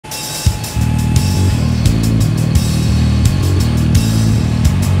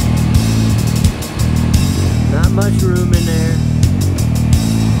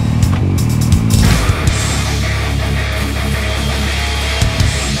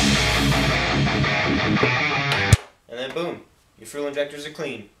then boom, your fuel injectors are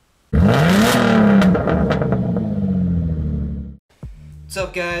clean. What's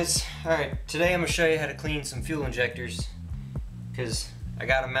up, guys? Alright, today I'm going to show you how to clean some fuel injectors, because I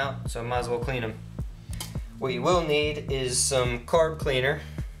got them out, so I might as well clean them. What you will need is some carb cleaner,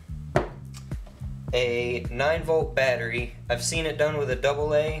 a 9-volt battery. I've seen it done with a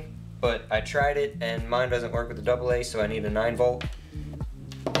AA, but I tried it and mine doesn't work with the AA, so I need a 9-volt.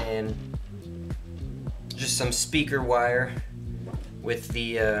 And just some speaker wire with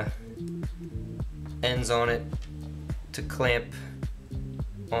the ends on it to clamp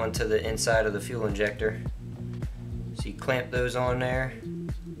onto the inside of the fuel injector. So you clamp those on there.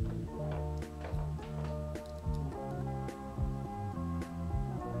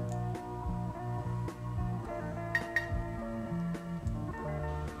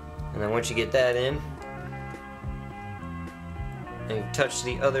 And then once you get that in, and you touch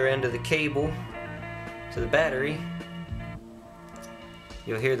the other end of the cable to the battery,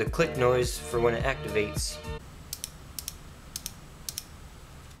 you'll hear the click noise for when it activates.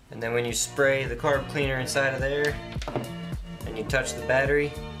 And then when you spray the carb cleaner inside of there and you touch the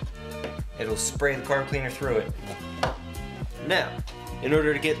battery, it'll spray the carb cleaner through it. Now, in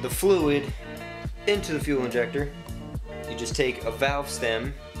order to get the fluid into the fuel injector, you just take a valve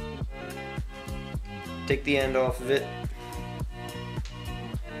stem, take the end off of it.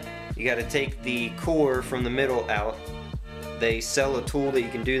 You got to take the core from the middle out. They sell a tool that you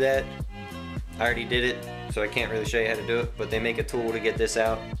can do that. I already did it, so I can't really show you how to do it, but they make a tool to get this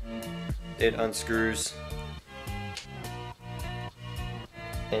out. It unscrews.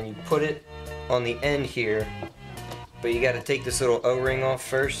 And you put it on the end here, but you got to take this little O-ring off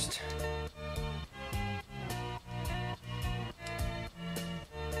first.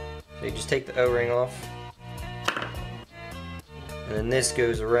 So you just take the O-ring off. And then this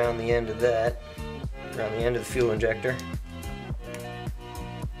goes around the end of that, around the end of the fuel injector.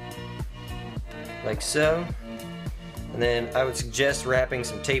 Like so. And then I would suggest wrapping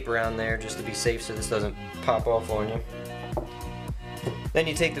some tape around there just to be safe so this doesn't pop off on you. Then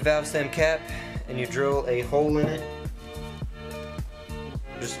you take the valve stem cap and you drill a hole in it,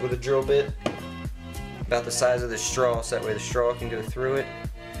 just with a drill bit, about the size of the straw, so that way the straw can go through it.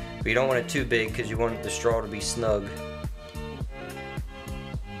 But you don't want it too big because you want the straw to be snug.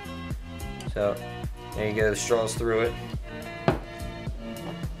 So there you go, the straw's through it. And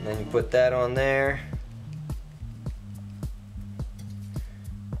then you put that on there.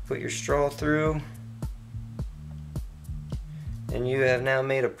 Put your straw through. And you have now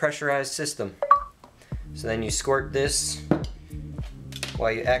made a pressurized system. So then you squirt this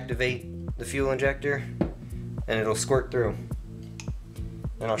while you activate the fuel injector, and it'll squirt through.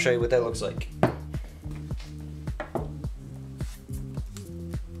 And I'll show you what that looks like.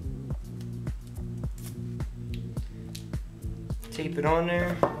 Tape it on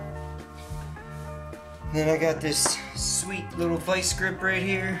there. Then I got this sweet little vice grip right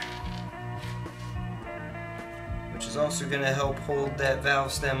here, which is also going to help hold that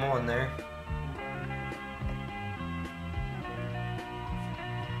valve stem on there.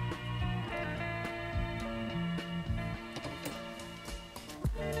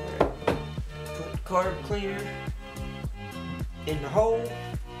 Put carb cleaner in the hole.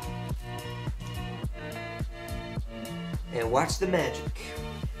 And watch the magic.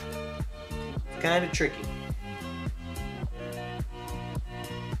 It's kind of tricky.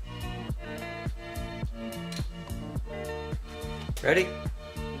 Ready?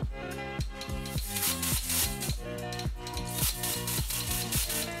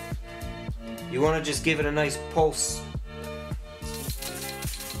 You want to just give it a nice pulse.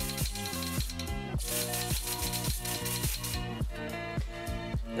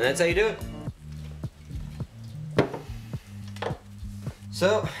 And that's how you do it.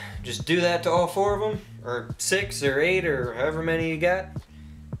 So, just do that to all 4 of them, or 6 or 8 or however many you got.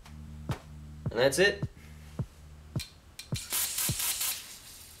 And that's it.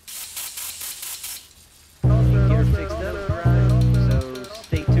 So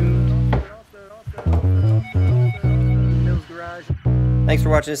stay tuned. Thanks for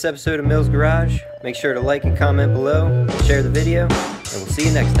watching this episode of Mill's Garage. Make sure to like and comment below, share the video, and we'll see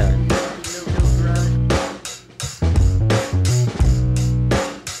you next time.